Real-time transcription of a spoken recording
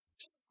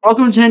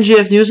Welcome to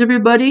NGF News,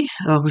 everybody.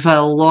 We've had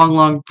a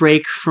long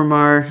break from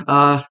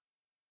our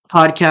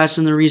podcast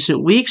in the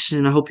recent weeks,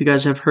 and I hope you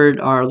guys have heard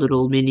our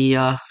little mini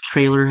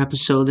trailer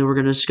episode that we're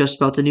going to discuss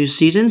about the new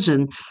seasons.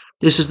 And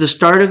this is the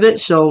start of it.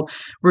 So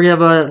we're going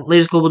to have a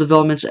latest global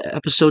developments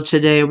episode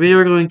today. We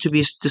are going to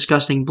be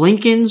discussing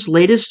Blinken's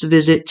latest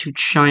visit to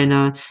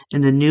China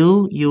and the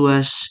new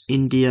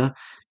U.S.-India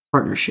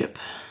partnership.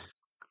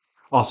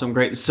 Awesome,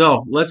 great.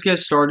 So let's get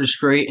started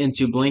straight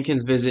into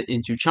Blinken's visit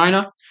into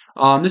China.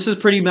 This is a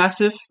pretty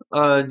massive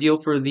deal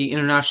for the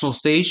international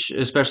stage,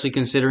 especially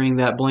considering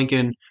that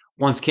Blinken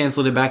once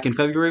canceled it back in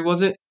February,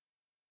 was it?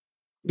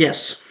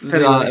 Yes, It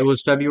February.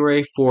 was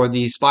February for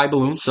the spy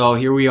balloon. So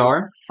here we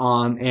are.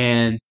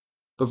 And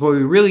before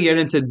we really get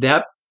into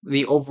depth,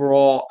 the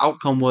overall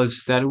outcome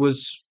was that it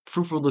was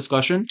fruitful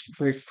discussion.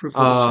 Very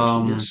fruitful discussion,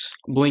 Um, yes.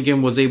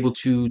 Blinken was able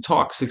to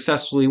talk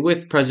successfully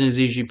with President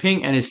Xi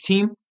Jinping and his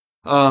team.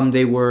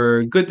 They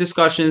were good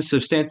discussions,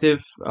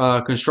 substantive,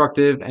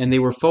 constructive, and they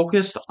were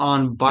focused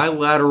on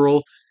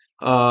bilateral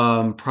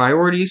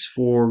priorities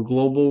for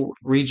global,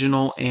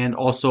 regional, and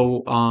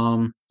also,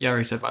 yeah, I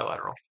already said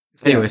bilateral.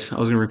 Yeah. Anyways, I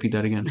was going to repeat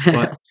that again.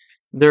 But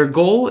their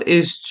goal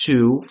is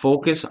to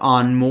focus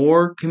on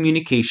more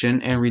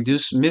communication and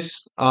reduce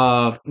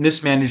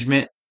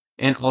mismanagement,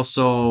 and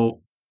also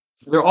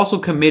they're also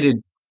committed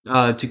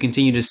to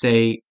continue to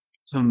stay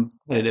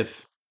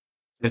competitive,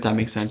 if that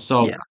makes sense.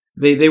 So Yeah.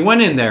 they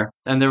went in there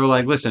and they were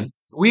like, "Listen,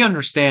 we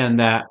understand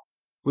that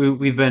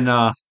we've been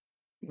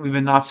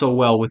not so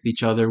well with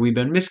each other. We've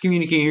been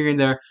miscommunicating here and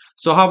there.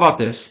 So how about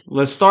this?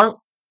 Let's start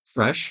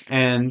fresh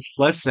and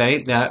let's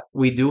say that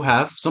we do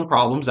have some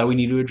problems that we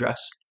need to address."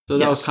 So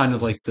that was Yes. kind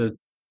of like the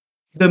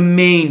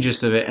main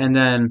gist of it. And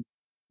then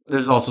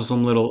there's also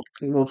some little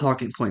Little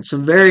talking points.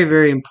 Some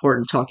very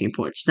important talking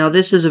points. Now,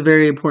 this is a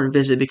very important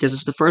visit because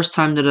it's the first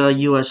time that a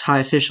U.S. high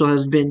official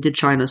has been to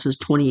China since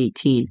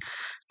 2018.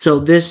 So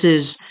this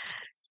is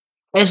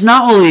it's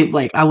not only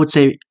like I would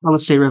say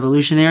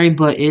revolutionary,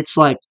 but it's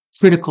like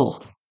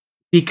critical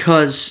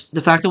because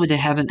the fact that they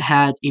haven't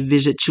had a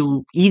visit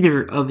to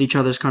either of each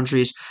other's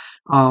countries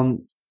um,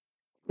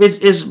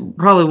 is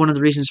probably one of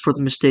the reasons for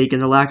the mistake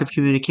and the lack of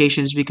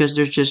communications because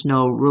there's just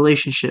no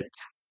relationship.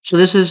 So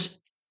this is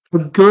a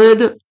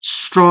good,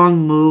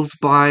 strong move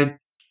by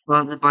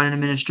the Biden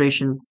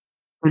administration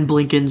and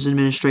Blinken's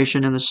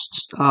administration and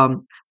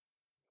the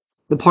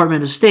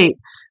Department of State,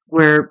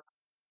 where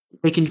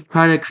they can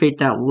try to create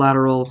that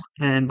lateral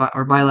and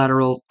or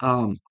bilateral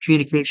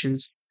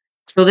communications.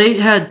 So they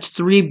had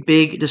three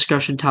big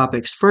discussion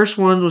topics. First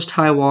one was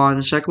Taiwan,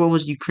 the second one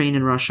was Ukraine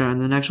and Russia, and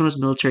the next one was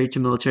military to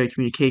military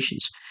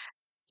communications.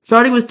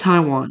 Starting with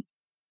Taiwan.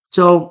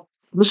 So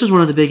this was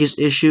one of the biggest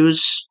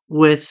issues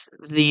with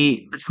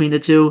the between the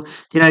two.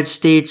 The United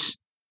States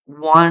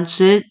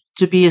wants it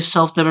to be a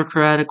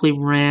self-democratically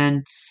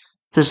ran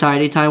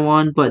society,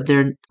 Taiwan, but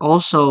they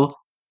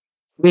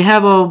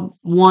have a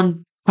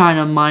one kind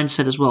of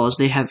mindset as well as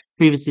they have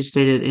previously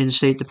stated in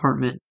State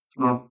Department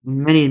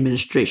many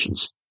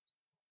administrations.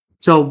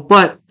 So,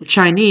 but the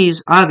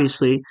Chinese,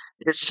 obviously,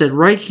 it said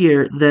right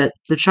here that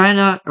the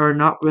China are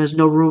not has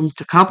no room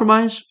to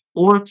compromise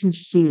or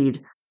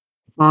concede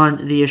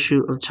on the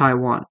issue of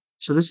Taiwan.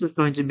 So this is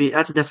going to be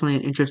that's definitely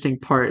an interesting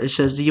part. It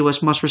says the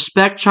U.S. must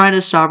respect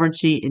China's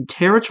sovereignty and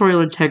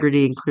territorial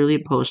integrity and clearly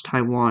oppose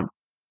Taiwan.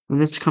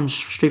 And this comes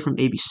straight from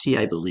ABC,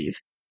 I believe.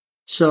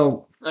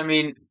 So, I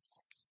mean,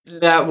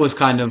 that was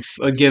kind of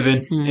a given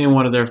in mhm.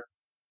 one of their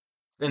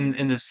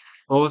in this,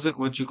 what was it?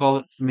 What'd you call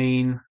it?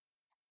 Main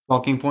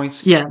talking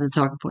points. Yeah, the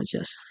talking points,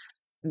 yes.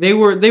 They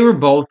were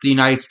both, the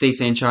United States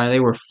and China. They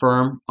were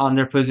firm on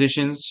their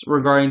positions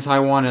regarding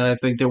Taiwan, and I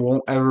think there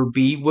won't ever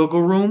be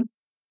wiggle room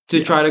to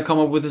Yeah. try to come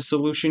up with a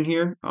solution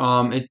here.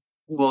 It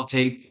will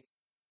take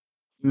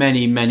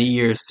many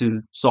years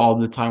to solve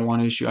the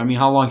Taiwan issue. I mean,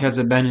 how long has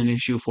it been an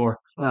issue for?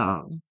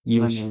 I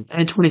Years. mean,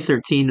 and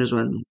 2013 was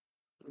when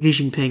Xi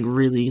Jinping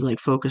really like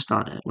focused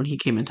on it when he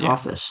came into Yeah.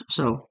 office.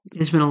 So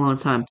it's been a long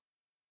time.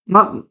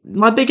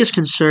 My biggest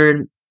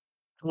concern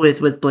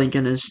with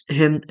Blinken is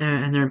him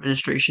and their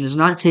administration is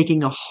not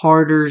taking a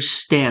harder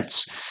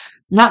stance.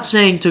 Not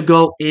saying to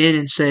go in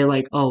and say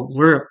like, "Oh,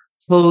 we're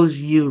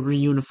opposed you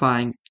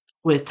reunifying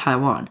with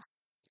Taiwan."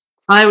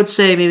 I would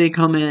say maybe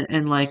come in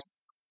and like,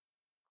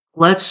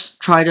 let's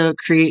try to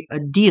create a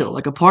deal,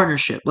 like a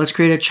partnership. Let's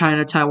create a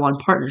China-Taiwan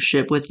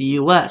partnership with the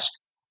U.S.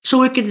 so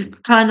we can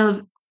kind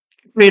of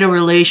create a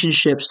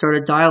relationship, start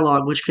a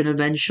dialogue, which can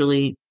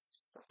eventually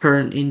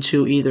turn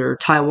into either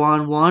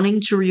Taiwan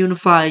wanting to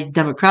reunify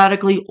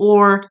democratically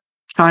or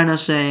China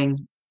saying,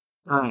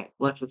 all right,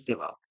 let's just give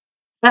up.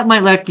 That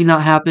might likely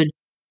not happen,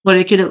 but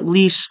it could at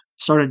least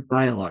start a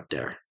dialogue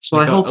there. So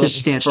I Like hope a his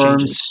stance firm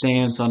changes.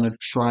 stance on a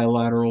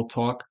trilateral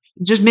talk.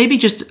 Just maybe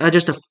just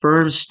a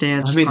firm I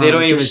stance mean, they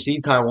don't on even just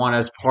see Taiwan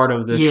as part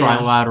of the yeah.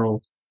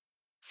 trilateral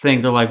thing.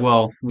 They're like,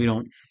 well, we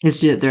don't.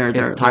 It's it they're If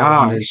like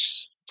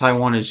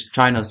Taiwan is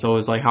China, so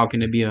it's like, how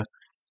can it be a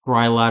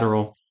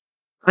trilateral?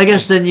 I Like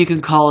guess then you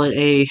can call it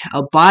a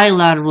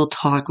bilateral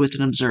talk with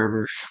an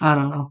observer. I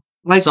don't know.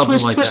 Like something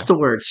twist like twist that. the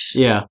words.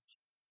 Yeah.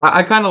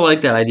 I kind of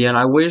like that idea, and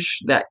I wish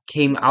that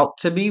came out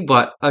to be.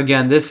 But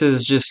again, this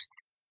is just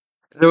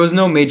there was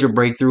no major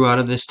breakthrough out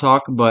of this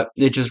talk, but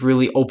it just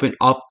really opened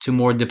up to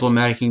more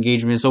diplomatic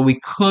engagement. So we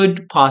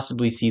could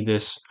possibly see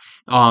this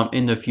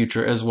in the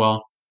future as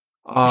well.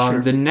 For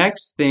sure. The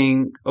next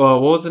thing,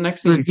 what was the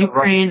next thing? You With said Russia,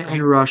 Ukraine right?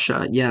 and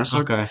Russia, yeah. So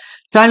Okay.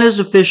 China's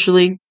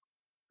officially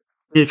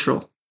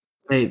neutral.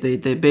 They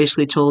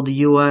basically told the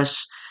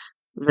U.S.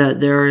 that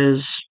there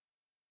is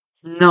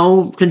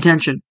no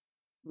contention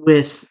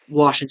with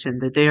Washington,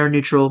 that they are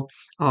neutral.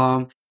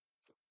 Um,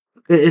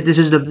 this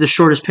is the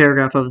shortest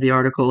paragraph of the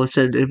article. It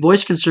said, it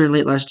voiced concern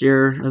late last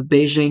year of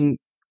Beijing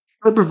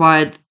could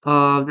decide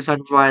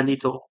to provide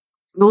lethal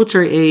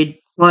military aid,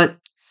 but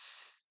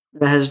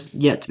that has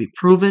yet to be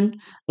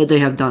proven that they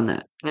have done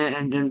that.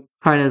 And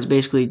China has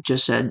basically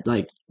just said,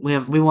 like,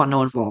 we want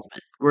no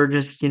involvement. We're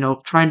just,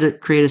 trying to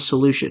create a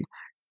solution.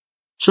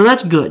 So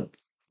that's good.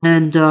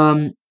 And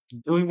Do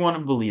we want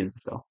to believe it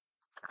though?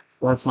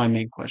 That's my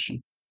main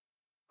question.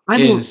 I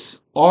bel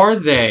Are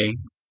they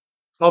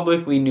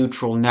publicly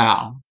neutral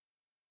now?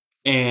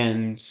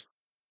 And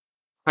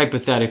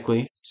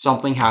hypothetically,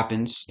 something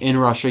happens in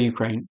Russia,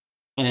 Ukraine,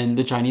 and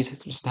the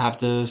Chinese just have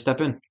to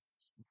step in.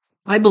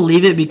 I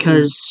believe it Mm.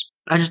 because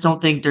I just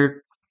don't think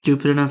they're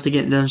stupid enough to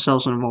get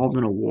themselves involved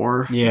in a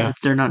war Yeah. that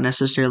they're not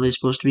necessarily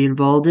supposed to be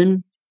involved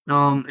in.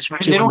 And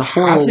Especially they when don't the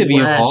have to whole be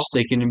involved. West.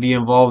 They can be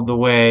involved the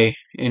way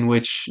in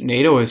which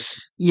NATO is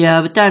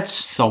Yeah, but that's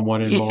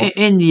somewhat involved.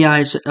 in the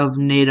eyes of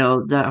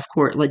NATO. That of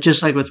course, like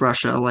just like with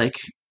Russia, like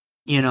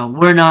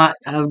we're not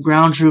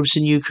ground troops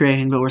in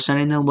Ukraine, but we're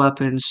sending them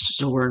weapons,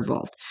 so we're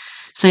involved.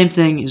 Same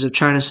thing is if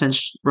China sends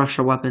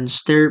Russia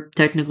weapons, they're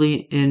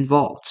technically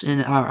involved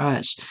in our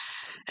eyes.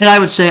 And I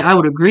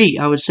would agree.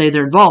 I would say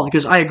they're involved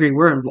because I agree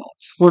we're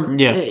involved.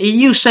 Yeah,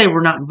 You say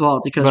we're not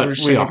involved because we're but we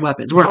sending are.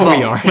 weapons. We're We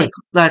involved. are. Like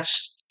that's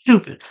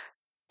stupid.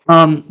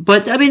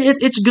 But I mean,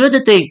 it's good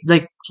that they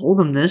like told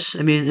them this.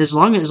 I mean, as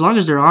long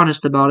as they're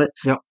honest about it,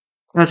 Yep.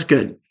 that's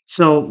good.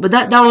 So, but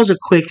that was a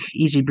quick,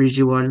 easy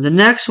breezy one. The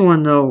next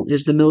one though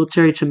is the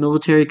military to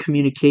military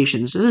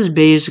communications. This is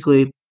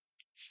basically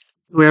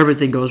where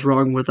everything goes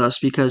wrong with us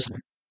because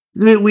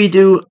we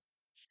do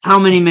how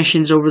many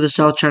missions over the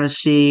South China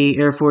Sea,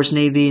 Air Force,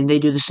 Navy, and they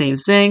do the same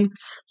thing.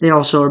 They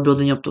also are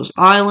building up those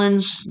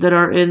islands that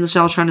are in the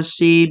South China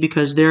Sea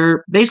because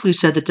they're basically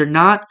said that they're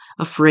not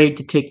afraid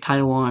to take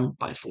Taiwan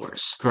by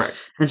force. Correct.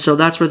 And so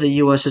that's where the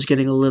U.S. is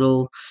getting a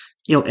little,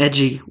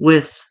 edgy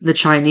with the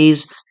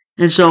Chinese.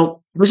 And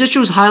so this issue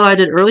was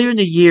highlighted earlier in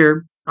the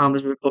year,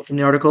 as we quote from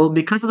the article,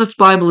 because of the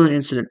spy balloon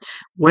incident,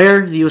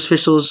 where the U.S.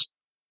 officials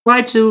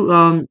tried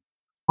to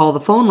call the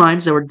phone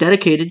lines that were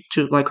dedicated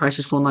to, like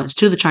crisis phone lines,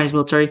 to the Chinese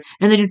military,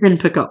 and they just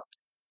didn't pick up.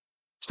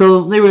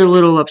 So they were a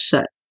little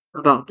upset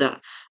about that.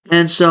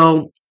 And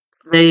so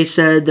they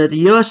said that the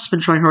U.S. has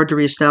been trying hard to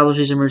reestablish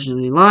these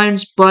emergency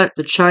lines, but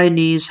the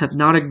Chinese have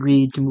not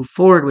agreed to move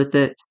forward with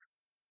it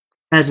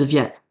as of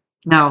yet.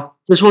 Now,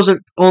 this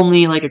wasn't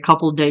only like a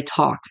couple day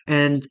talk,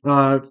 and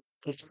I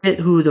forget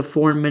who the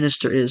foreign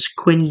minister is,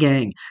 Quinn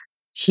Gang.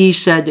 He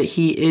said that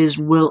he is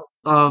will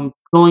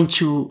going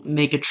to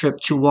make a trip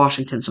to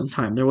Washington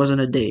sometime. There wasn't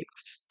a date,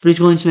 but he's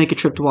going to make a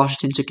trip to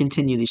Washington to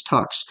continue these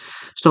talks.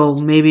 So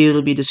maybe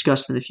it'll be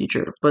discussed in the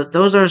future. But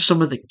those are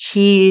some of the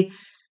key.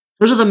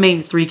 Those are the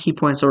main three key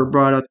points that were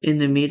brought up in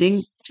the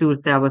meeting to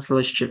establish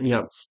relationship.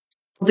 Yep.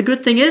 The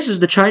good thing is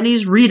the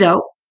Chinese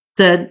readout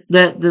said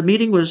that the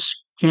meeting was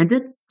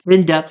candid,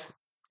 in depth,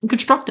 and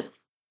constructive.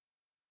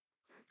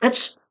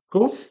 That's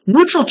Cool.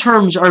 neutral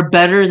terms are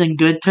better than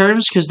good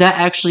terms because that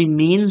actually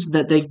means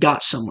that they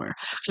got somewhere.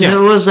 Because Yeah. if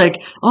it was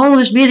like, oh,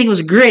 this meeting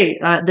was great,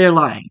 they're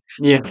lying.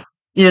 Yeah.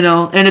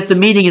 And if the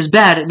meeting is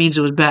bad, it means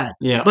it was bad.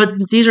 Yeah. But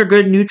these are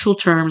good neutral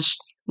terms,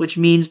 which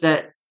means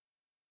that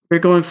they're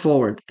going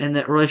forward and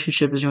that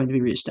relationship is going to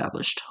be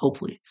reestablished,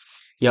 hopefully.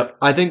 Yep.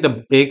 I think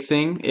the big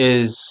thing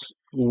is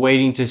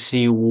waiting to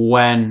see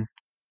when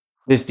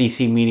this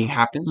DC meeting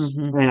happens.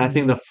 Hmm. And I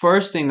think Hmm. the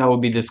first thing that will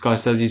be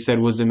discussed, as you said,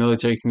 was the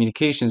military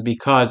communications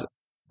because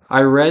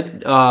I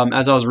read,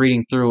 as I was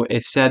reading through,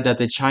 it said that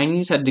the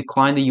Chinese had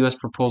declined the U.S.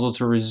 proposal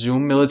to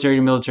resume military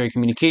to military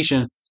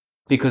communication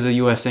because of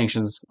U.S.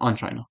 sanctions on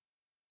China.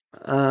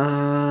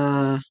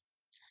 Uh,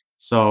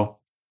 So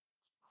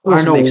I don't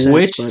doesn't make know sense,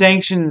 which but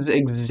sanctions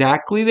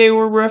exactly they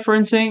were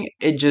referencing.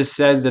 It just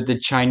says that the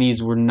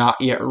Chinese were not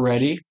yet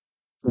ready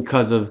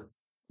because of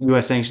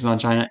U.S. sanctions on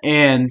China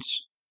and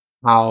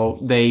how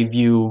they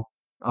view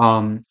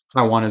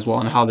Taiwan as well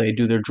and how they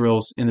do their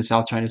drills in the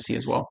South China Sea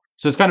as well.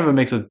 So it's kind of a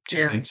mix of two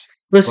yeah. things.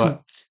 Listen,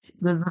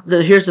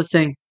 But here's the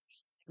thing.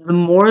 The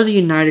more the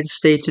United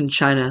States and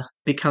China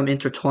become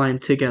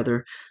intertwined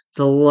together,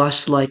 the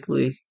less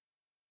likely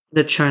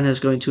that China is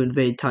going to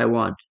invade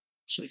Taiwan.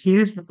 So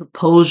here's the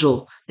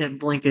proposal that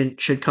Blinken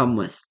should come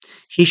with.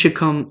 He should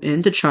come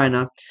into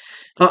China.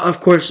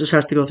 Of course, this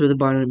has to go through the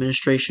Biden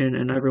administration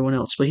and everyone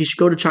else, but he should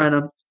go to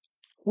China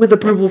with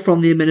approval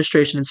from the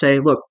administration and say,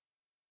 look,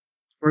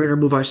 we're going to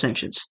remove our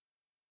sanctions.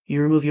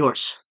 You remove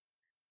yours.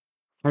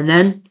 And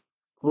then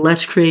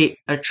let's create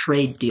a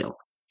trade deal.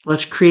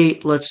 let's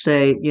create, let's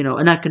say,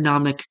 an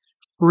economic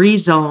free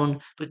zone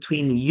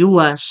between the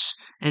US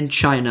and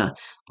China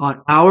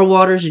on our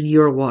waters and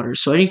your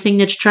waters. So anything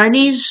that's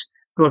Chinese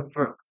goes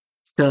through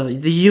to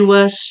the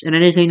US, and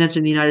anything that's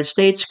in the United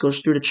States goes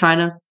through to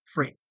China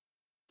free.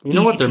 You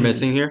know what Easy they're peasy.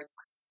 missing here?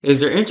 Is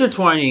they're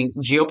intertwining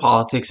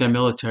geopolitics and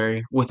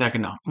military with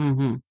economics.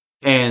 Hmm.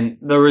 And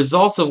the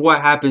results of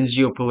what happens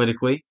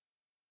geopolitically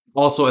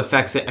also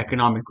affects it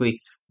economically.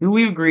 Do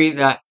we agree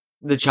that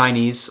the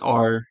Chinese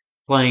are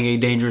playing a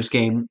dangerous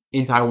game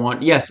in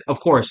Taiwan? Yes, of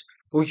course.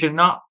 But we should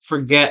not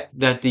forget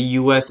that the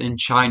US and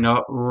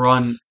China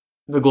run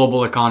the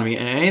global economy.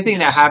 And anything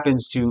that Yes.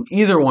 happens to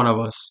either one of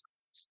us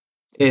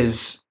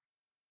is,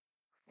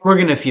 we're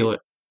going to feel it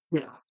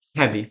Yeah.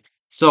 heavy.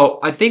 So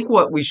I think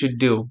what we should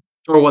do,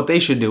 or what they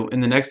should do in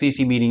the next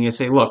DC meeting is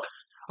say, look,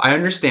 I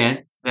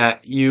understand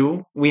that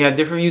we have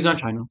different views on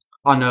China,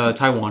 on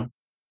Taiwan,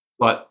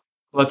 but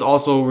let's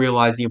also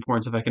realize the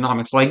importance of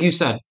economics. Like you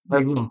said,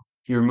 like,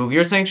 you remove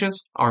your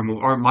sanctions, I'll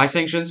remove my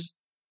sanctions,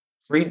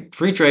 free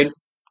trade,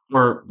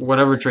 or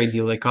whatever trade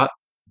deal they cut,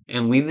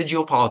 and leave the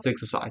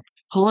geopolitics aside.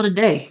 Call it a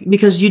day,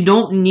 because you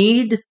don't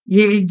need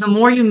the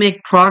more you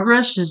make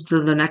progress is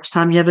the next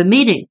time you have a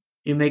meeting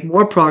you make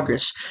more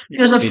progress,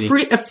 because More a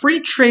meetings. free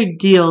trade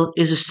deal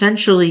is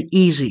essentially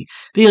easy,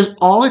 because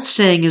all it's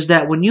saying is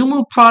that when you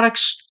move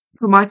products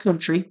to my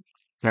country,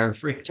 Tariff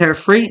free. tariff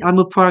free, I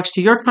move products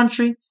to your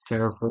country,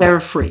 Tariff free.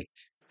 tariff free.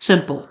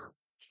 Simple,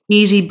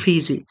 easy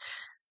peasy.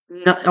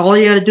 All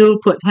you got to do,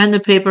 put pen to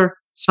paper,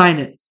 sign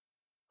it.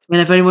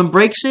 And if anyone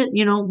breaks it,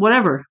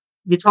 whatever.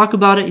 You talk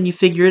about it and you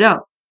figure it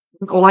out.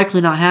 It'll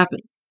likely not happen.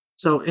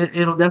 So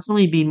it'll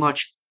definitely be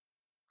much.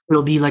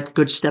 It'll be like a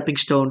good stepping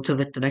stone to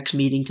like the next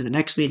meeting, to the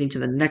next meeting, to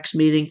the next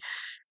meeting.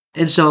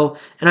 And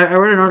I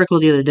read an article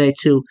the other day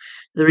too.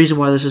 The reason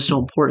why this is so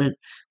important,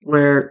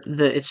 where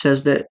it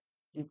says that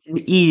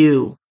the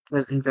EU,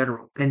 as in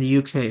general, and the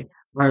UK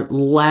are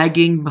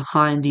lagging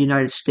behind the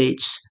United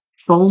States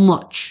so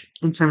much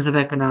in terms of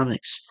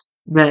economics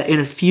that in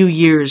a few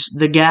years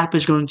the gap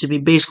is going to be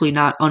basically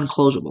not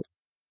unclosable.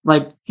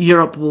 Like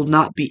Europe will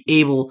not be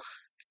able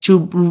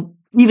to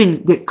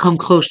even come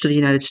close to the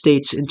United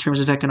States in terms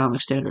of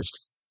economic standards.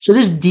 So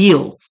this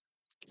deal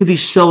could be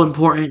so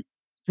important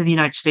to the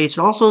United States,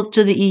 but also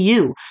to the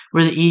EU,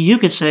 where the EU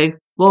could say,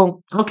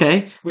 well,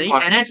 okay, We they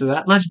bought did it, into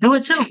that. let's do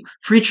it too.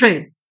 Free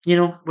trade.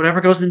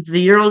 Whatever goes into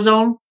the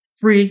Eurozone,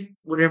 free.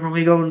 Whatever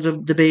we go into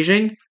the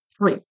Beijing,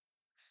 free.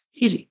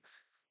 Easy.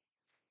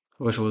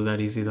 I wish it was that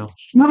easy though.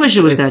 I wish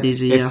it was It's that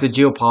easy, it's yeah. the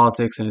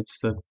geopolitics and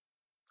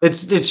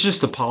it's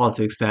just the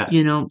politics that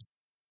You know,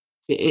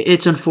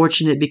 it's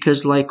unfortunate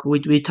because, like,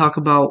 we talk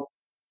about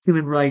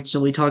human rights,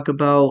 and we talk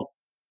about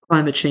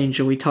climate change,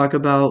 and we talk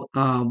about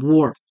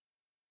war.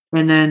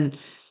 And then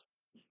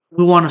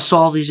we want to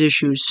solve these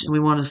issues and we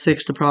want to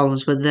fix the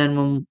problems, but then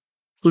when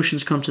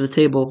solutions come to the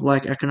table,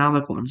 like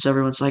economic ones,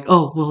 everyone's like,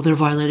 oh, well, they're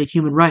violating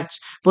human rights.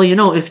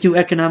 Well, if you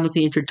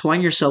economically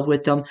intertwine yourself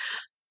with them,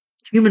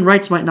 human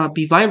rights might not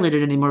be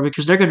violated anymore,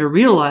 because they're going to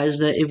realize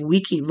that if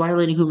we keep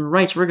violating human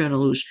rights, we're going to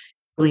lose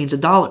billions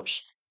of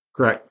dollars.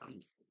 correct.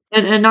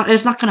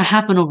 It's not going to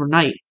happen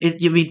overnight.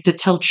 To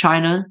tell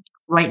China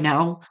right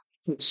now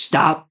to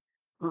stop,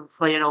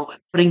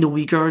 putting the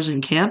Uyghurs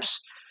in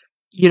camps,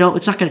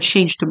 it's not going to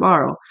change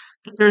tomorrow.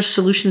 But there's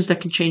solutions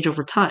that can change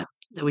over time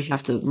that we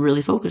have to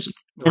really focus on.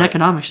 And Right.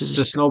 economics is It's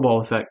a just,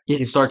 snowball effect. yeah,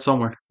 You start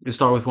somewhere. You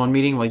start with one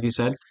meeting, like you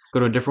said, go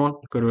to a different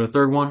one, go to a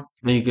third one,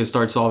 then you can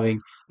start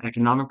solving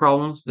economic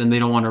problems. Then they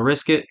don't want to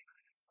risk it.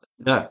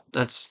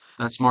 That's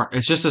smart.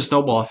 It's just a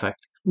snowball effect.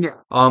 yeah,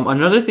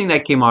 Another thing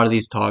that came out of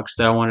these talks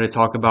that I wanted to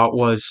talk about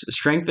was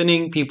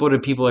strengthening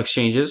people-to-people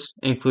exchanges,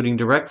 including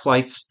direct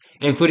flights,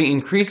 including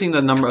increasing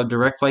the number of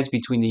direct flights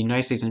between the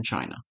United States and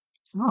China.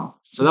 oh,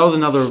 So that was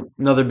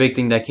another big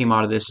thing that came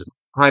out of this.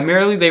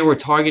 Primarily, they were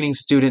targeting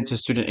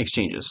student-to-student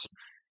exchanges.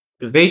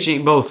 Both that's a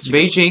good one.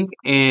 Beijing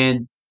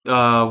and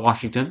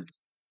Washington,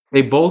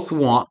 they both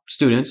want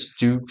students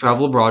to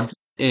travel abroad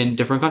in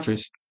different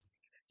countries.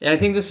 And I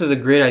think this is a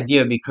great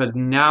idea because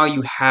now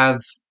you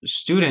have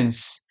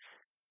students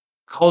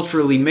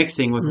culturally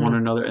mixing with one Mm,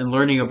 another and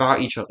learning about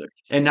each other.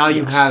 And now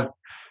you yes, have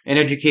an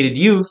educated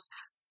youth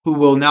who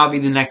will now be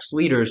the next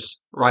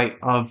leaders, right?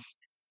 Of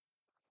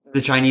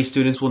the Chinese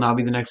students will now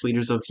be the next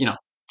leaders of,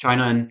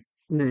 China and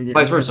yeah, yeah,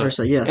 vice vice versa.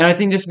 versa, yeah, And I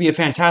think this would be a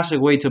fantastic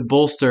way to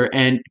bolster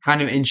and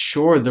kind of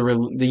ensure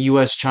the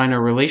U.S.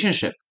 China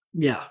relationship.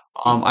 yeah,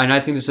 And I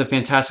think this is a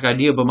fantastic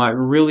idea. But my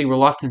really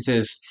reluctance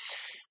is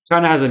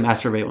China has a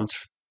mass surveillance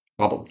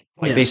problem.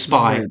 Like they yes,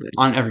 spy very big.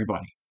 on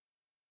everybody.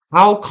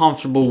 How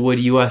comfortable would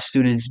U.S.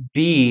 students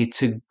be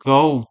to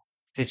go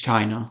to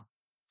China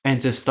and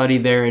to study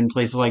there in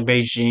places like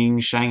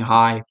Beijing,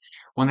 Shanghai,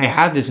 when they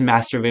have this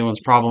mass surveillance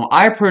problem?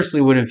 I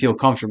personally wouldn't feel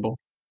comfortable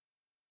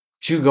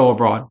to go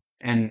abroad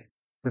and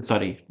to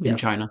study in Yeah,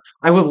 China.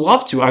 I would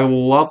love to. I would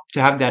love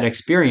to have that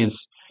experience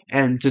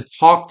and to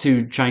talk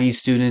to Chinese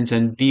students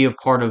and be a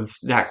part of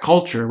that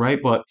culture, right?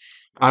 But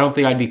I don't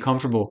think I'd be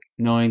comfortable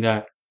knowing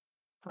that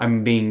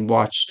I'm being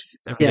watched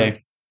every yeah.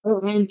 day.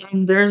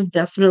 And they're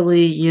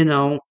definitely,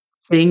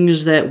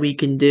 things that we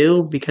can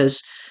do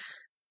because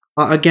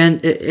again,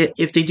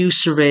 if they do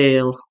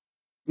surveil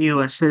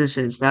U.S.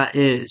 citizens, that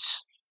is,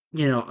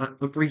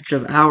 a breach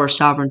of our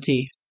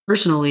sovereignty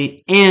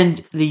personally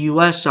and the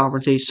U.S.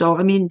 sovereignty. So,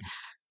 I mean,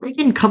 they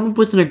can come up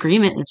with an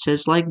agreement that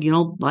says, like,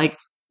 like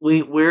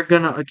we're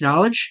gonna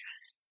acknowledge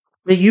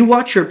that you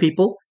watch your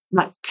people,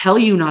 not tell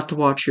you not to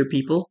watch your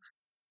people,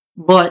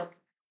 but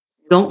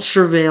don't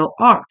surveil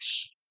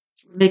ours.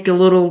 Make a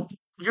little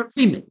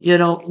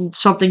agreement,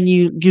 something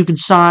you can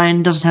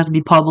sign, doesn't have to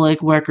be public,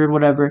 record,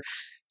 whatever,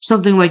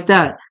 something like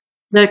that.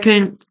 That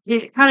can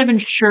it kind of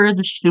ensure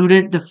the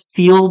student to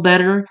feel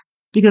better.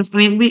 Because I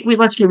mean, we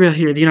let's get real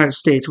here. The United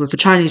States, if a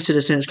Chinese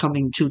citizen is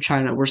coming to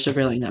China, we're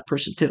surveilling that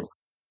person too.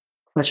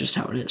 That's just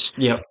how it is.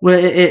 Yep. Well,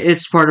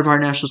 it's part of our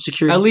national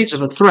security At of least,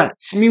 a threat.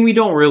 I mean, we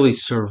don't really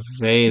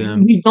survey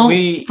them. We don't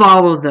We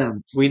follow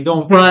them, we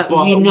don't, but we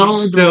but we're know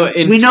still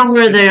we know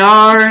where interested. they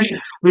are.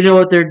 We know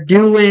what they're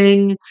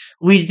doing.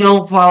 We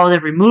don't follow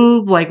every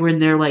move, like when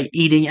they're like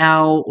eating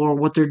out or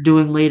what they're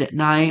doing late at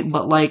night.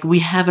 But like we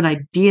have an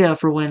idea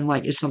for when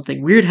like if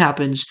something weird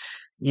happens,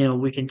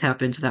 we can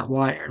tap into that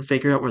wire and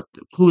figure out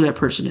who that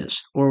person is,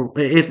 or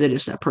if it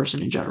is that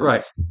person in general.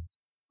 Right.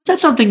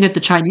 That's something that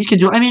the Chinese can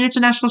do. I mean, it's a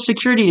national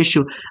security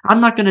issue. I'm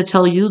not going to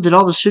tell you that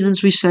all the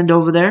students we send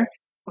over there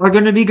are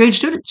going to be great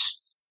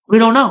students. We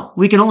don't know.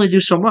 We can only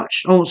do so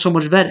much. Oh, so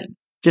much vetting.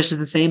 Just as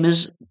the same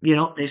as,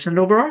 they send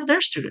over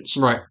their students.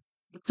 Right.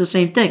 It's the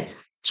same thing.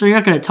 So you're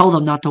not going to tell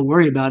them not to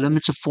worry about them.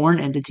 It's a foreign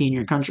entity in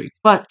your country.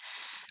 But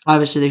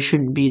obviously they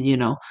shouldn't be,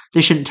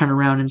 they shouldn't turn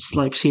around and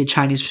like see a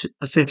Chinese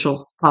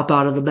official pop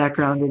out of the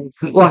background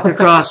and walk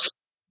across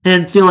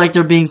and feel like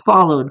they're being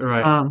followed.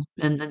 Right.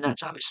 And then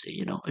that's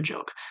obviously, a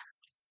joke.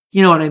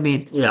 You know what I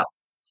mean Yeah.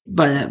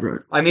 by that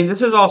word. I mean,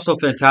 this is also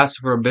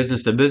fantastic for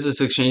business to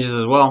business exchanges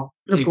as well.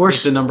 Of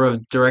Increase the course, number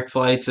of direct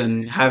flights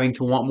and having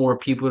to want more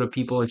people to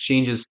people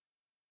exchanges.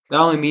 That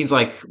only means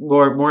like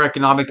more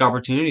economic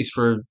opportunities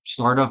for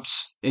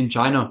startups in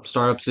China,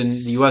 startups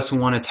in the US who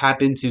want to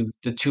tap into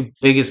the two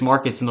biggest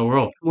markets in the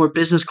world. more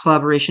business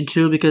collaboration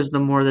too, because the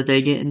more that they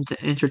get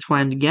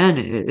intertwined again,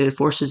 it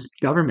forces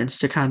governments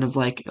to kind of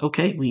like,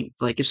 okay, we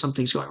like if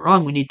something's going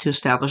wrong, we need to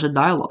establish a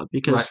dialogue Right.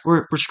 because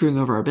we're screwing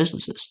over our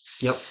businesses.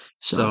 Yep.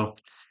 So So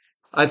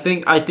I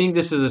think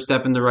this is a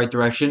step in the right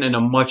direction and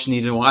a much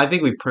needed one. I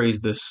think we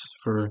praised this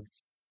for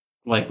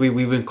like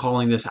we've been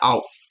calling this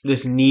out,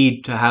 this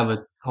need to have a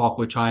talk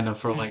with China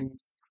for like mhm,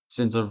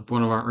 since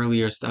one of our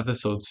earliest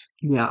episodes.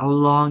 yeah, a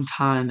long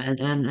time, and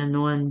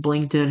when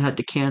Blinken had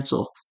to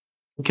cancel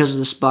because of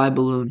the spy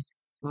balloon,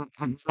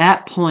 at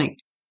that point,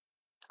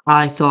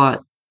 I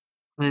thought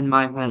in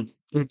my head,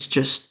 It's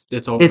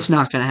over. it's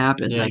not going to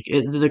happen. Yeah. Like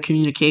the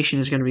communication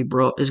is going to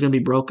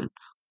be broken.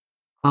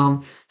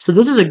 So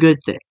this is a good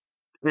thing,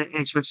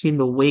 especially in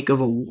the wake of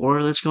a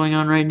war that's going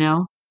on right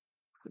now.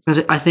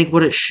 Because I think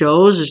what it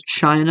shows is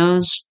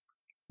China's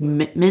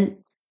commitment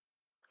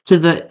to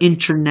the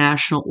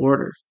international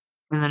order,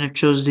 and then it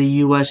shows the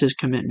U.S.'s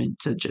commitment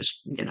to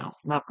just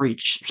not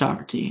breach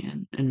sovereignty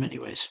in many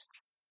ways.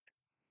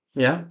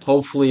 Yeah.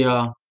 Hopefully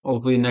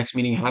the next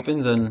meeting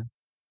happens and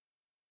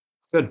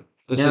good.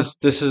 Yeah,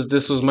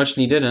 This was much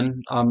needed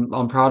and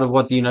I'm proud of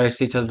what the United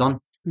States has done.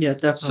 yeah,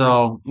 definitely.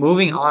 So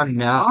moving on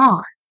now.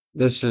 Ah,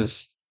 This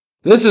is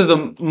this is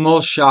the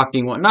most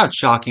shocking one. Not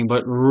shocking,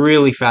 but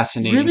really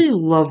fascinating. really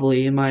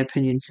lovely in my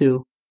opinion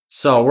too.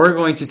 So we're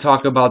going to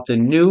talk about the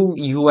new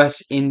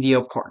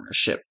US-India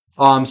partnership.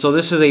 So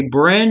this is a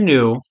brand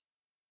new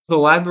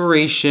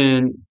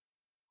collaboration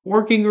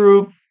working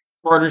group,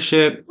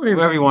 partnership, Whatever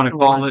whatever you want to you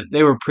call want. it.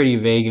 They were pretty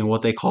vague in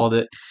what they called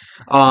it.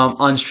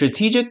 On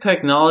strategic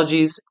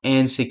technologies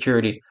and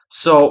security.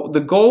 So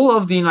the goal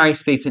of the United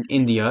States and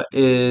India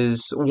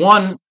is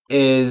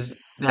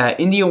that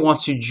India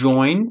wants to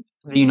join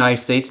the United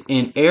States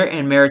in air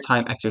and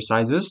maritime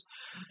exercises.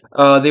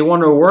 They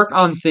want to work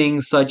on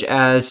things such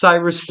as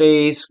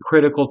cyberspace,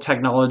 critical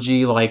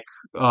technology like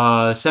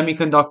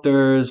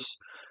semiconductors,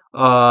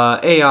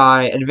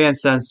 AI,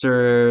 advanced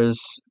sensors,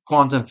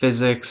 quantum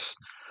physics,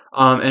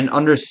 and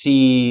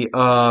undersea.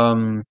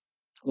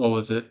 What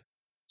was it?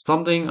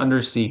 Something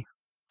undersea.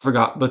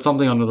 Forgot, but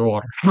something under the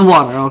water. The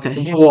water,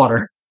 okay.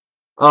 Water.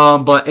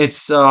 But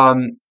it's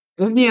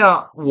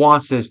India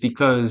wants this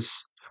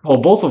because well,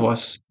 both of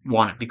us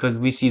want it because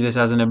we see this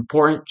as an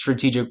important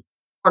strategic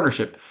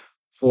partnership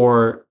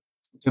for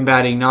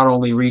combating not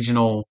only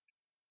regional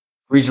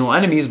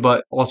enemies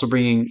but also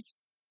bringing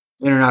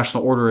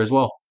international order as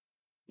well.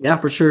 Yeah,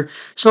 for sure.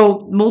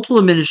 So multiple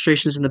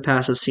administrations in the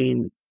past have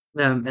seen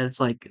them as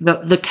like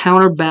the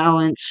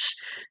counterbalance,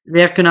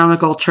 the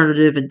economic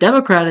alternative, and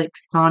democratic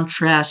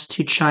contrast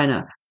to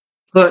China.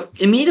 But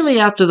immediately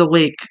after the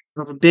wake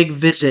of a big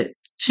visit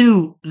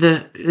to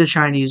the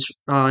Chinese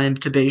and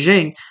to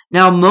Beijing,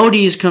 now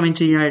Modi is coming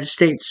to the United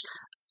States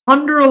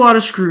under a lot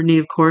of scrutiny,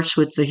 of course,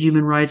 with the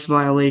human rights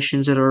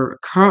violations that are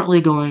currently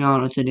going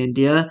on within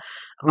India.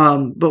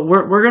 But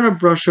we're gonna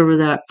brush over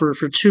that for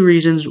two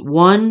reasons.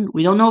 One,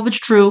 we don't know if it's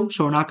true,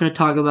 so we're not gonna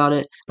talk about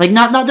it. Like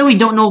not that we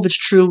don't know if it's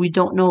true, we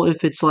don't know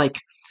if it's like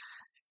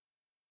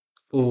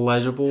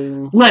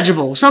Legible.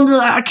 legible. Something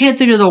I can't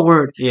think of the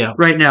word Yeah.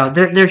 right now.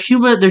 They're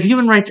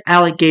human rights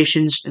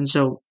allegations, and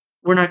so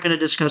we're not going to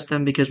discuss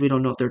them because we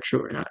don't know if they're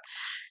true or not.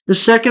 The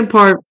second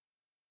part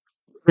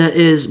that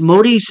is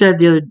Modi said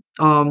the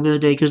other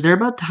day because they're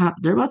about to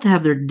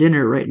have their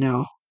dinner right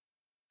now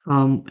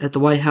at the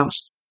White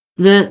House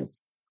that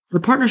the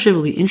partnership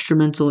will be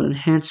instrumental in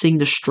enhancing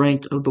the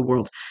strength of the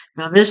world.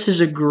 Now this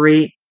is a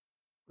great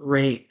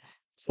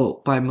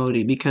quote by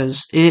Modi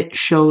because it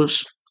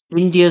shows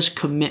India's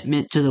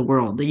commitment to the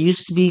world. They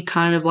used to be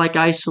kind of like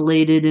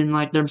isolated and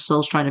like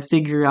themselves trying to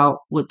figure out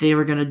what they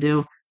were going to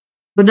do.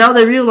 But now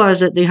they realize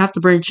that they have to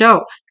branch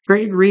out.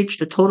 Trade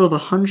reached a total of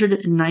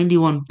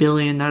 191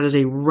 billion. That is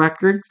a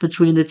record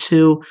between the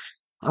two.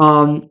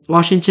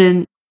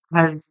 Washington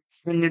has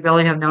and New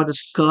Delhi have now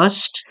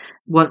discussed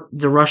what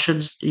the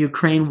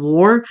Russian-Ukraine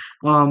war.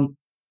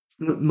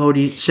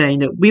 Modi saying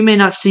that we may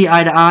not see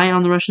eye to eye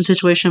on the Russian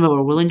situation, but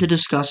we're willing to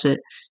discuss it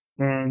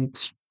and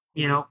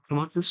come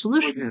up with a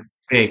solution.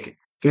 Big.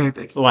 Very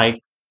big. Like,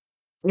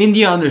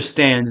 India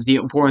understands the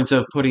importance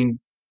of putting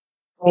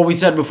what we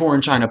said before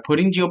in China,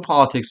 putting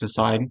geopolitics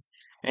aside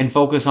and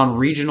focus on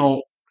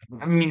regional,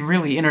 I mean,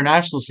 really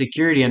international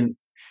security and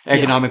Yeah,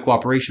 economic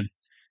cooperation.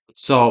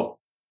 So,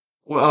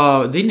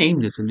 they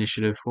named this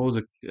initiative. What was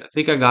it? I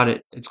think I got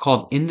it. It's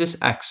called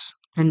Indus X.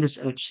 and this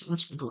edge.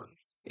 Let's go.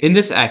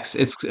 Indus X.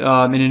 It's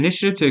an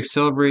initiative to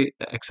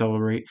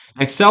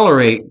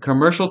accelerate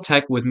commercial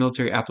tech with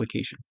military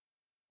application.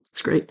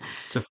 It's great.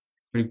 It's a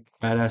pretty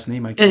badass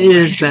name. I It can't,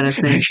 is a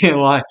badass I name. can't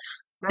lie.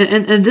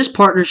 And this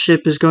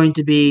partnership is going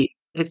to be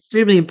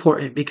extremely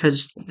important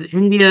because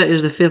India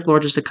is the fifth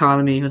largest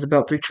economy with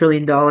about $3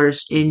 trillion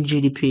in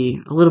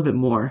GDP, a little bit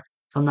more,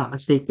 if I'm not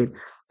mistaken.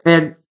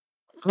 And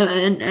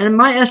and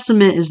my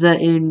estimate is that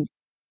in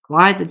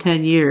 5 to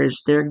 10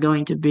 years, they're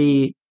going to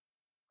be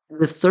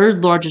the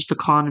third largest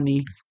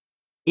economy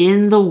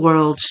in the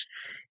world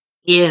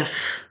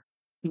if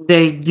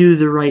they do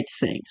the right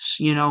things.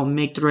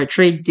 Make the right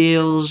trade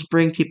deals,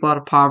 bring people out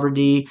of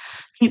poverty,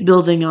 keep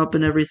building up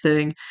and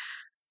everything.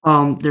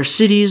 Their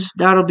cities,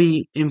 that'll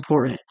be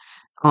important.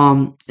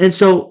 And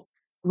so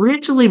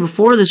recently,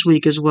 before this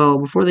week as well,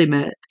 before they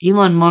met,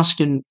 Elon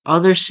Musk and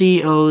other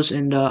CEOs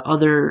and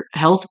other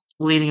health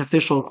leading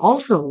officials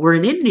also were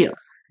in India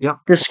Yep.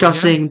 Yeah.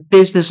 discussing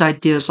business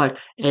ideas like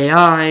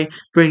AI,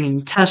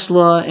 bringing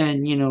Tesla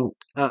and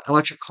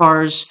electric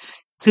cars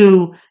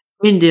to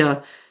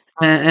India.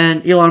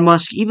 And Elon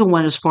Musk even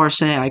went as far as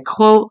saying, I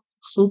quote,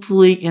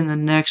 "Hopefully, in the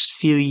next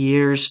few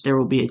years, there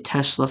will be a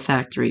Tesla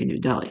factory in New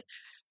Delhi."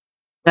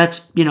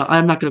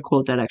 I'm not going to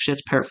quote that actually.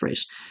 That's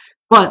paraphrased.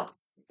 But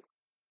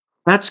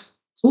that's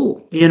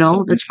cool. It's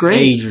a That's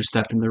great. major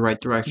step in the right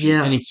direction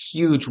and Yeah. a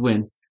huge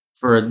win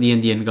for the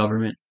Indian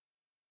government.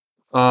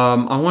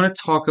 I want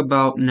to talk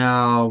about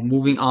now,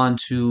 moving on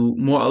to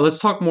more, let's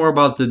talk more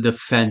about the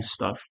defense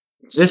stuff.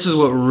 This is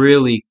what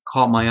really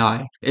caught my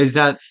eye, is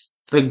that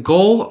the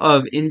goal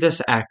of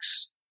Indus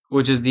X,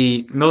 which is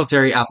the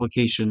military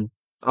application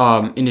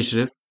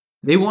initiative,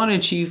 they want to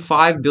achieve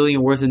 5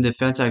 billion worth in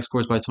defense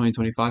exports by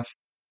 2025.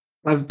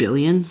 5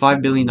 billion.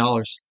 $5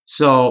 billion.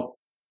 So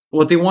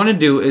what they want to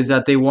do is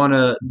that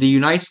the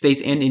United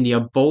States and India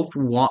both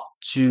want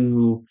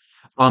to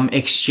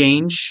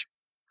exchange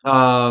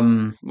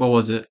what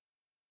was it?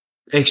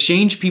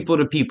 Exchange people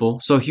to people,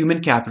 so human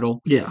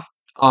capital, Yeah.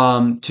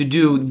 to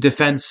do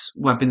defense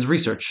weapons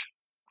research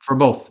for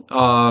both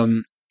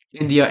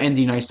India and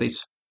the United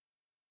States,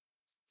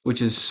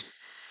 which is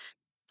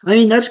I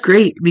mean, that's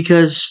great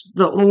because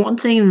the one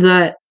thing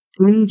that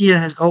India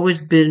has always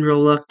been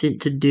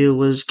reluctant to do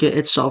was get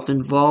itself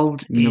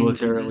involved in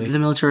militarily, the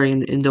military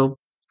in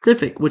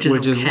Indo-Pacific, which is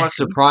which is okay. what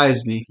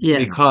surprised me Yeah.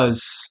 because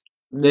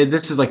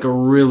this is like a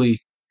really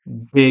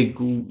big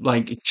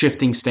like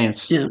shifting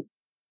stance. Yeah.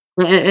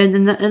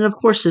 And of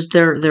course it's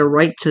their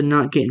right to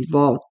not get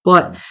involved.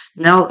 But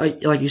now,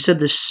 like you said,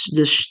 the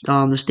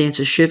stance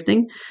is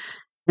shifting.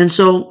 And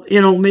so,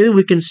 maybe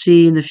we can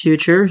see in the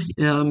future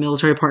a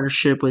military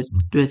partnership with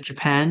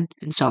Japan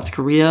and South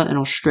Korea and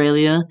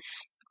Australia,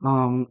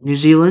 New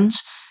Zealand,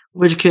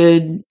 which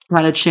could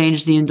kind of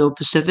change the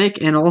Indo-Pacific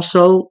and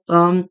also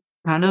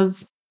kind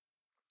of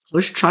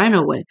push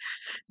China away.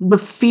 The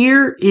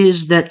fear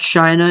is that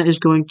China is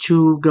going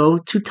to go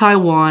to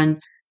Taiwan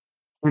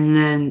and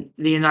then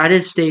the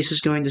United States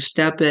is going to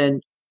step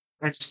in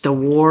and the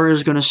war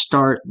is going to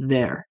start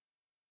there.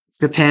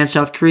 Japan,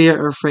 South Korea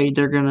are afraid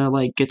they're gonna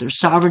like get their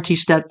sovereignty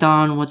stepped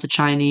on with the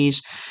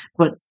Chinese.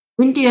 But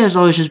India has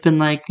always just been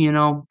like,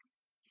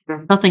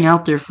 there's nothing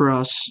out there for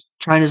us.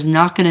 China's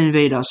not gonna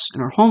invade us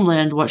in our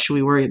homeland. What should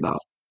we worry about?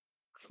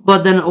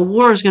 But then a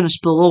war is gonna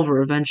spill over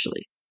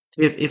eventually,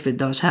 if it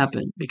does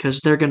happen,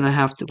 because we're gonna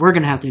have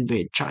to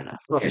invade China.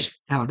 Which is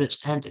how it is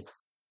ended,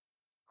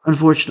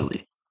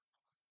 unfortunately.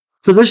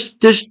 So this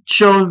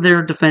shows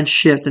their defense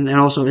shift, and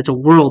also it's a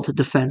world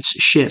defense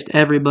shift.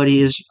 Everybody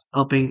is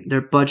upping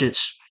their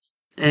budgets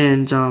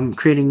and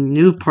creating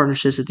new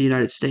partnerships with the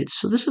United States.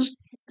 So this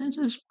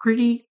is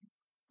pretty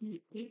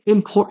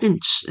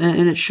important,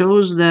 and it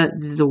shows that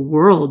the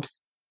world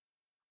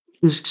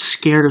is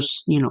scared of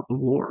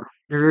war.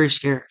 They're very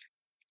scared,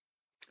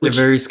 They're which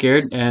very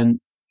scared, and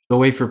the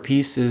way for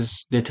peace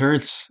is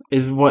deterrence.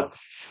 Is what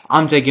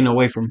I'm taking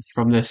away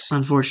from this.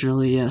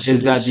 unfortunately, yes,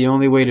 Is it that the is.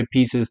 only way to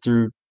peace is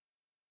through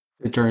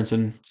deterrence?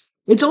 And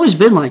It's always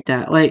been like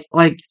that.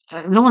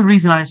 The only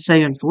reason I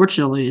say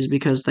unfortunately is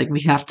because like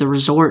we have to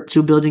resort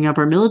to building up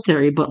our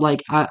military. But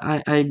like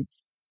I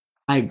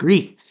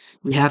agree,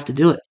 we have to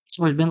do it. It's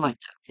always been like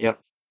that. yep,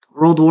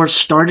 World War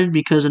started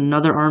because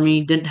another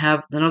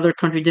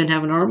country didn't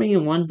have an army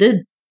and one did.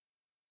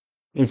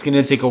 it's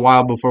gonna take a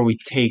while before we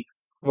take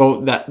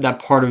well that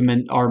part of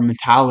our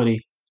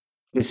mentality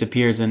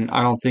disappears, and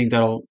I don't think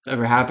that'll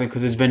ever happen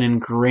because it's been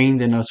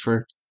ingrained in us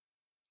for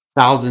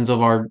thousands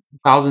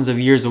of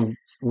years of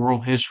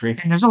world history.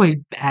 And there's always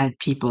bad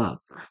people out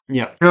there.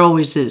 Yep, There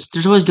always is.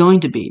 There's always going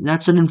to be.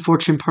 That's an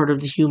unfortunate part of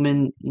the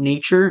human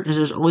nature. Is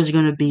there's always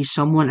going to be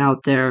someone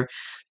out there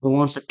that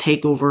wants to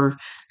take over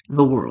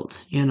the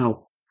world.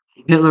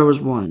 Hitler was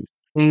one.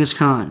 Genghis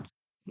Khan,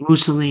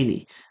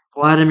 Mussolini,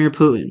 Vladimir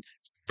Putin,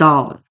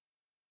 Stalin.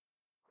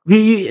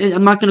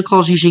 I'm not going to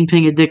call Xi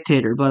Jinping a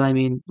dictator, but I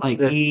mean, like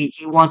yeah. he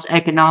wants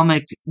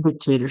economic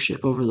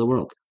dictatorship over the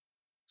world.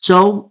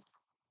 So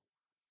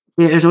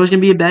yeah, there's always going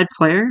to be a bad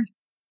player.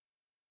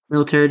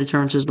 Military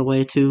deterrence is the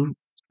way to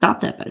stop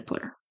that bad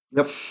player.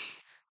 Yep.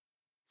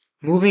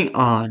 Moving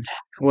on.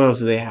 What else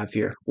do they have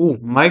here? Ooh,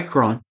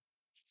 Micron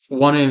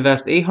want to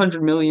invest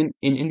 800 million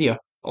in India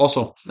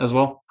also as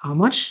well How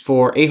much?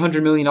 for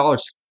 $800 million.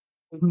 100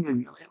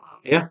 million.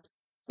 Yeah.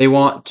 They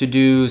want to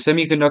do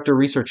semiconductor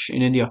research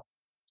in India.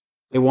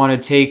 They want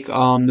to take the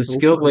Go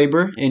skilled for it.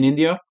 labor in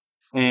India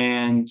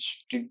and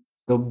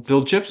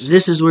build chips.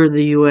 This is where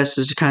the U.S.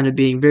 is kind of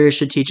being very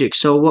strategic.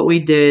 So what we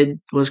did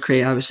was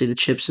create obviously the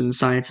Chips and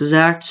Sciences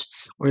Act,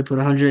 where we put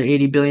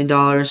 $180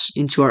 billion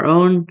into our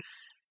own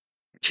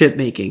chip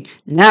making.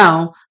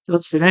 Now,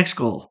 what's the next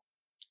goal?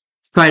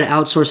 Try to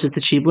outsource it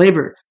to cheap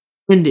labor,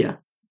 India,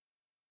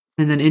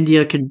 and then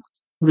India can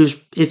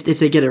produce if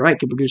they get it right,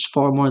 can produce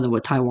far more than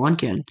what Taiwan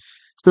can.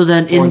 So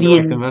then Foreign direct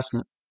Indian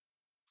investment.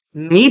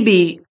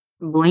 maybe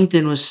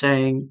Blinken was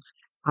saying,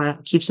 I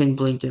keep saying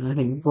Blinken, I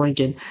think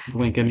Blinken.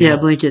 Blinken, Yeah, yeah.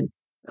 Blinken.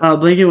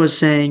 Blinken was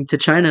saying to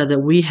China that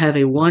we have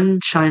a one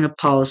China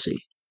policy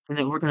and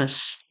that we're going to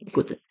stick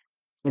with it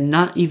and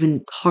not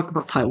even talk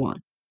about Taiwan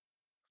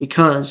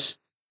because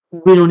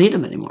we don't need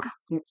them anymore.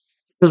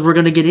 Because we're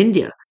going to get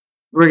India.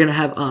 We're going to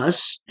have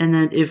us. And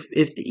then if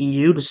the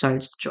EU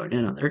decides to join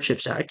in on their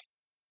CHIPS Act,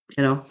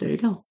 there you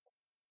go.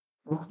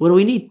 What do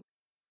we need?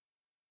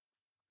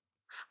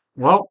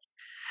 Well,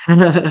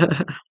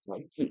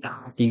 Yeah.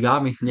 you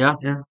got me. Yeah,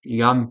 you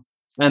got me.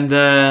 And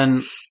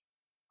then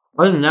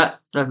other than that,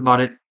 that's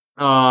about it.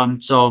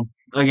 So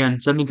again,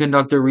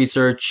 semiconductor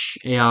research,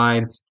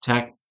 AI,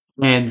 tech,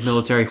 and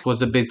military was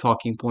the big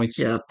talking points.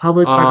 Yeah.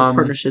 Public-private Um,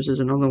 partnerships is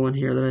another one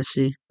here that I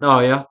see. oh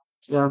yeah,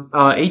 Yeah.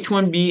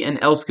 H-1B and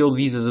L-skilled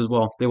visas as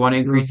well. They want to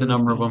increase the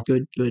number of them.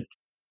 Good, good.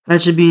 That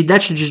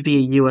should just be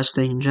a U.S.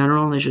 thing in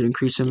general. They should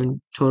increase them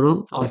in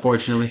total.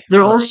 Unfortunately,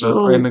 They're our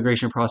also,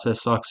 immigration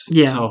process sucks.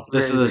 yeah, So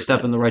this very, is a very step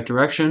bad. in the right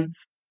direction.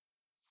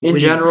 But In we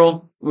need more.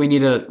 general,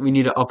 we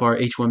need to up our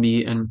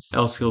H-1B and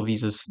L-skill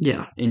visas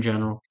Yeah, in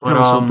general. and But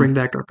also bring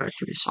back our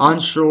factories.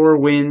 onshore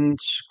wind,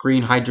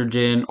 green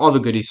hydrogen, all the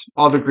goodies,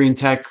 all the green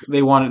tech.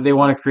 They want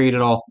to create it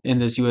all in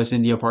this U.S.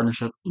 India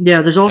partnership.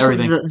 Yeah, there's also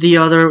Everything.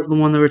 the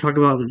one that we're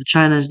talking about with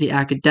China is the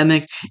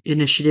academic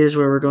initiatives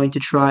where we're going to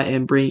try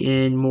and bring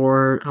in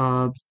more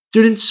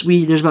students.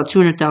 There's about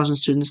 200,000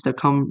 students that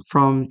come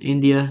from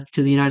India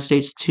to the United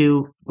States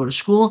to go to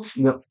school.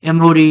 Yep. And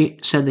Modi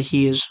said that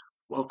he is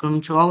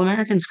welcome to all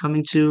Americans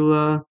coming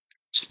to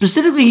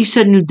specifically he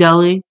said New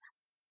Delhi.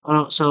 I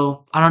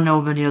don't know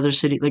of any other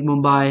city like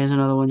Mumbai is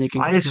another one they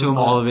can I go to, assume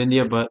but all of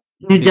India, but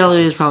New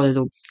Delhi is because probably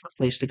the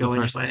place to the go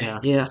first, anyway. yeah.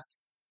 Yeah.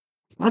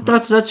 I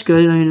thought that's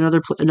good. I mean,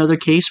 another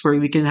case where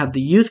we can have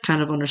the youth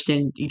kind of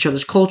understand each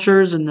other's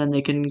cultures, and then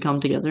they can come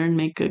together and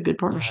make a good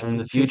partnership In in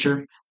the the future.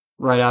 future,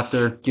 right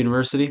after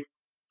university,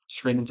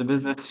 straight into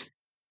business.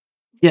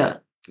 Yeah,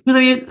 because I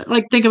mean,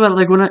 like think about it.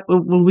 Like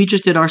when we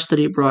just did our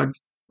study abroad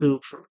to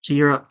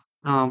Europe,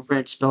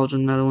 France,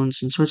 Belgium,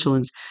 Netherlands, and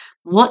Switzerland.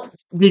 What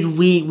did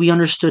we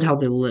understood how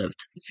they lived?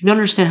 If you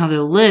understand how they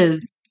live,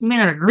 you may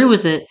not agree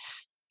with it,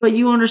 but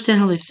you understand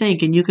how they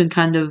think, and you can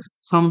kind of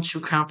come to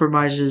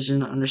compromises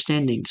and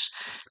understandings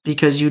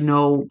because you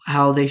know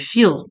how they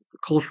feel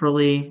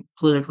culturally,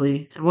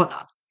 politically, and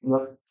whatnot.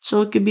 Yep.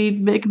 So it could be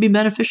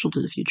beneficial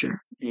to the future.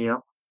 Yep.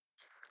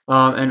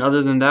 And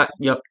other than that,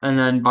 yep. And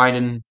then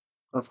Biden,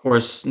 of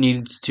course,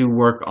 needs to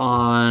work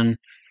on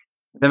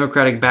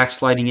democratic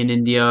backsliding in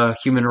India,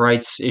 human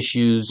rights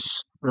issues,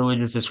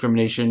 religious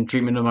discrimination,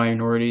 treatment of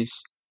minorities,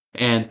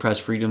 and press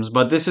freedoms.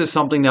 But this is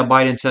something that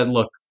Biden said,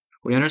 look,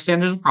 we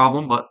understand there's a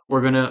problem, but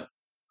we're going to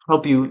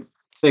help you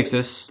fix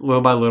this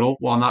little by little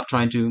while not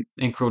trying to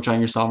encroach on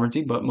your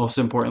sovereignty. But most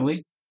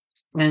importantly,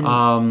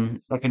 And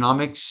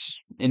economics,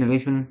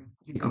 innovation,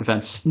 you know,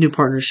 defense. new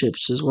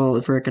partnerships as well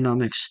for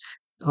economics.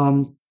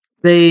 Um,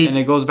 And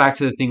they it goes back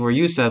to the thing where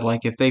you said,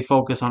 like, if they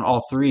focus on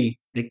all three,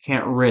 they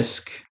can't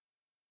risk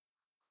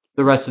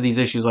the rest of these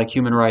issues like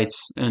human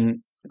rights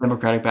and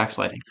democratic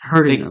backsliding.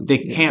 hurting They them.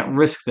 they Yeah, can't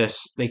risk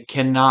this. They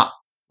cannot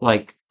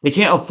they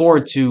can't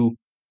afford to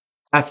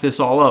f this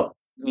all up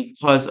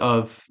because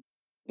of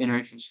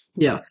interactions.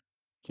 yeah.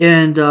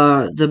 And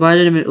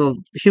the well,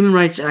 human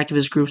rights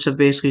activist groups have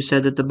basically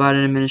said that the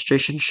Biden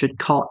administration should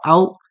call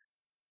out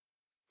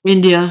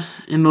India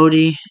and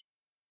Modi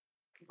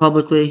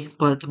publicly,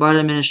 but the Biden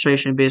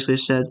administration basically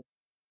said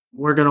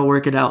we're gonna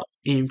work it out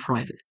in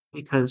private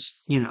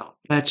because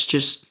that's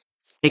just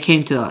it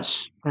came to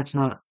us. That's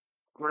not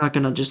we're not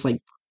gonna just like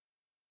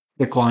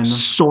Decline them.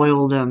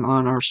 soil them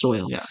on our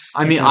soil Yeah.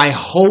 I if mean, I that's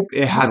hope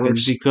it how that happens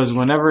works. because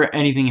whenever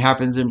anything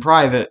happens in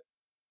private,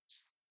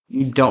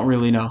 you don't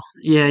really know.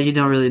 Yeah, you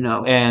don't really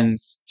know. And I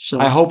So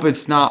hope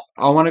it's not.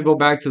 I want to go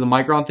back to the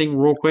Micron thing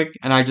real quick,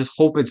 and I just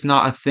hope it's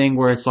not a thing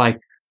where it's like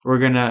we're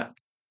gonna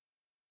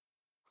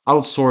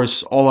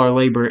outsource all our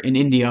labor in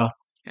India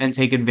and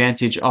take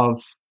advantage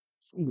of.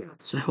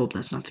 yes, I hope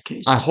that's not the I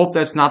case. hope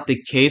that's not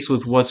the case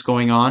with what's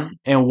going on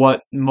and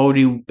what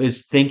Modi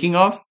is thinking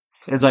of.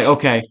 It's like,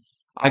 okay,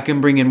 I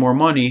can bring in more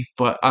money,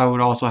 but I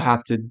would also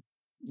have to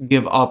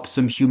give up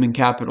some human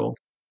capital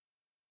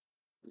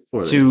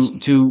For this,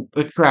 to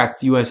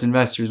attract U.S.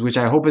 investors, which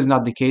I hope is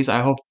not the case.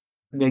 I hope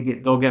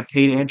they'll get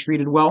paid and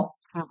treated well,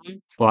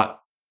 but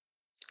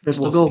that's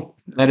the we'll see. goal.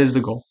 That is the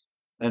goal.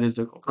 That is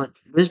the goal. But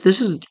this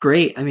is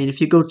great. I mean,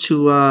 if you go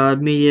to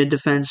media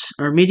defense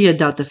or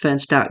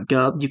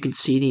media.defense.gov, you can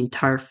see the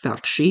entire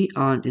fact sheet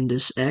on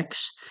Indus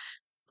X.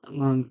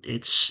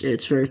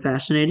 It's very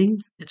fascinating.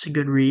 It's a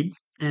good read,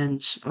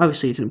 and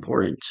obviously it's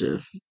important to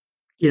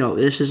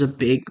this is a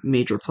big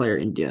major player.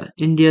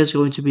 India is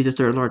going to be the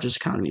third largest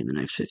economy in the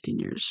next 15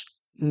 years.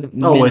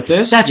 Oh, with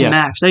this, That's yeah,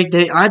 max.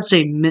 I'd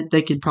say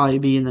they could probably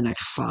be in the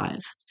next 5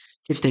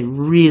 if they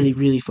really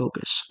really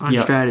focus on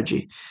yeah.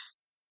 strategy.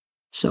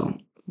 So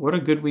What a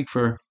good week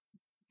for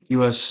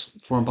U.S.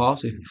 foreign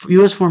policy. for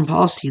U.S. foreign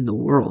policy in the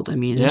world. I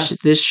mean, Yeah.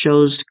 this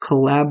shows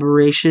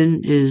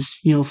collaboration is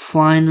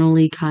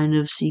finally kind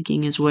of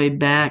seeking its way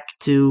back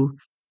to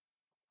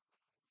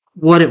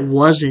what it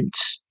wasn't.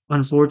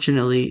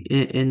 Unfortunately,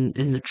 in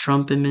the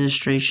Trump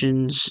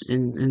administrations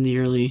in the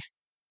early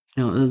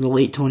in the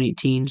late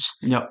 2010s.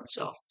 Yep.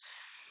 So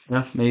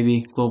Yeah.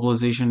 Maybe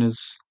globalization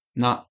is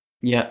not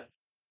yet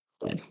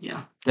but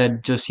yeah,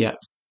 dead just yet.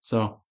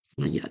 So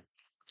not yet.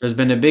 there's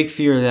been a big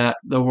fear that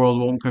the world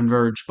won't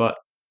converge, but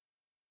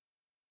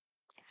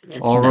It's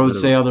all roads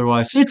say inevitable.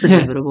 otherwise. It's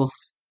inevitable.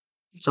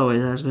 It's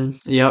always has been.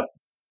 Yep.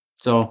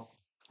 So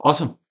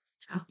awesome.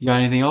 Yeah. You got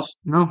anything else?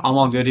 No, I'm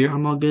all good here.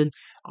 I'm all good.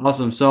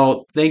 Awesome.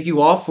 So thank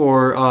you all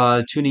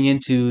for tuning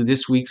into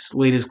this week's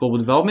latest global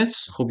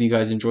developments. Hope you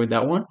guys enjoyed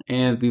that one,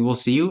 and we will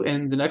see you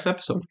in the next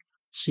episode.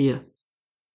 See ya.